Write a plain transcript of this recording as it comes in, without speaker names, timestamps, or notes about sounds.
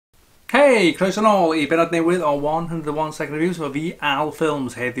Hei, croeso nôl I benod newydd o 101 Second Reviews efo fi, Al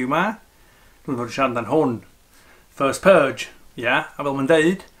Films, heddiw ma. Dwi'n fod yn siarad amdan hwn. First Purge, a fel mae'n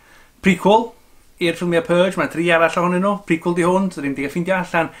deud, prequel i'r ffilmiau Purge, mae'n 3 arall ohonyn nhw, prequel di hwn, so ddim di ffeindio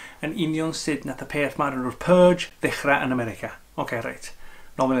allan yn union sut nath y peth ma'r enw'r Purge ddechrau yn America. Reit,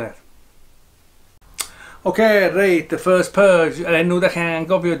 nôl mynd reit, The First Purge, yr enw ddech chi'n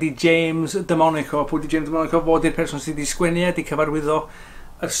gofio di James DeMonico. Pwy di James DeMonico? Fod i'r person sydd wedi sgwennu, di cyfarwyddo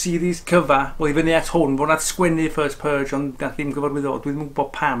y series cyfa, wel I fyny at hwn, bod nath sgwennu First Purge, ond nath ddim gyfarwyddo, dwi ddim yn gwybod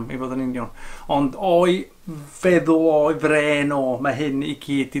pam I fod yn union. Ond o'i feddwl o'i fren o, mae hyn I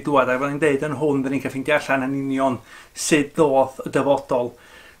gyd I dŵad, a fel i'n deud yn hwn, dyn ni'n cael ffeindio allan yn union sut ddoth y dyfodol.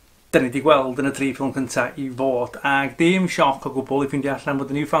 Dyn ni wedi gweld yn y 3 ffilm cyntaf I fod, ac dim sioc o gwbl I ffeindio allan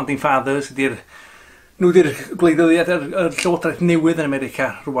bod y New Founding Fathers nhw di'r gwleidyddiad yr llywodraeth newydd yn America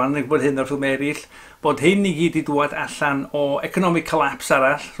rwan, yn gwybod hyn o'r ffilm eraill, bod hyn I gyd I dŵad allan o economic collapse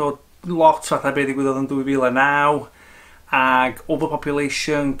arall, so lot fatha beth ddigwyddodd yn 2009, ag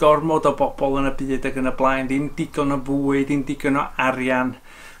overpopulation, gormod o bobl yn y byd ac yn y blaen, ddim digon o fwyd, ddim digon o arian,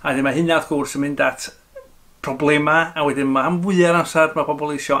 a wedyn mae hynna wrth gwrs yn mynd at problema, a wedyn mae am fwyaf amser mae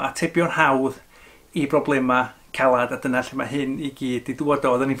pobl eisiau atebion hawdd I problema calad, a dyna lle mae hyn I gyd I dŵad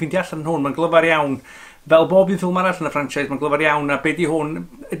o. Oedden ni'n ffeindio allan hwn, mae'n glyfar iawn, fel bob un ffilm arall yn y franchise, mae'n glyfar iawn, a be di hwn,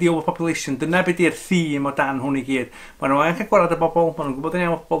 ydi overpopulation, dyna be di'r theme o dan hwn I gyd. Mae nhw'n angen gwarad y bobl, mae nhw'n gwybod yn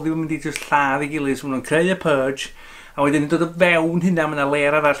iawn, bobl ddim yn mynd I just lladd I gilydd, so mae nhw'n creu y purge, a wedyn yn dod o fewn hynna, mae yna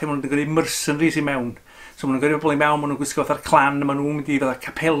ler arall lle mae nhw'n gyrru mercenaries I mewn. So mae nhw'n gyrru bobl I mewn, mae nhw'n gwisgo fatha'r clan, mae nhw'n mynd I fatha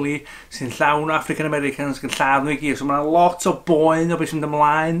capeli sy'n llawn o African Americans, sy'n lladd nhw I gyd. So mae yna lot o boen o beth sy'n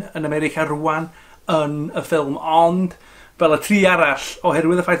ymlaen yn America rwan yn y ffilm, ond fel y 3 arall,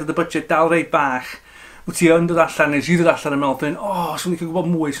 oherwydd y ffaith oedd y budget dal reit bach, wyt ti yn dod allan, neu sy'n dod allan yn meddwl, swn i'n cael gwybod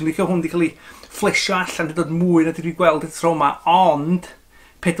mwy, swn i'n cael hwn wedi cael ei flesio allan, wedi dod mwy na wedi gweld y tro yma, ond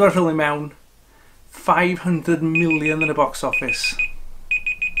 4 ffilm I mewn, 500 million yn y box office.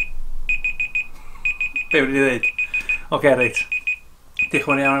 Be wedi dweud? Reit.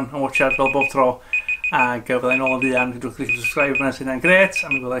 Diolch yn iawn am watchad fel bob tro, ac fyddai'n ôl yn ddian, gydwch chi'n subscribe yna sy'n gret,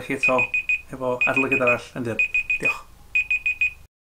 a mi fyddai chi eto efo adolygiad arall yn dyr. Diolch.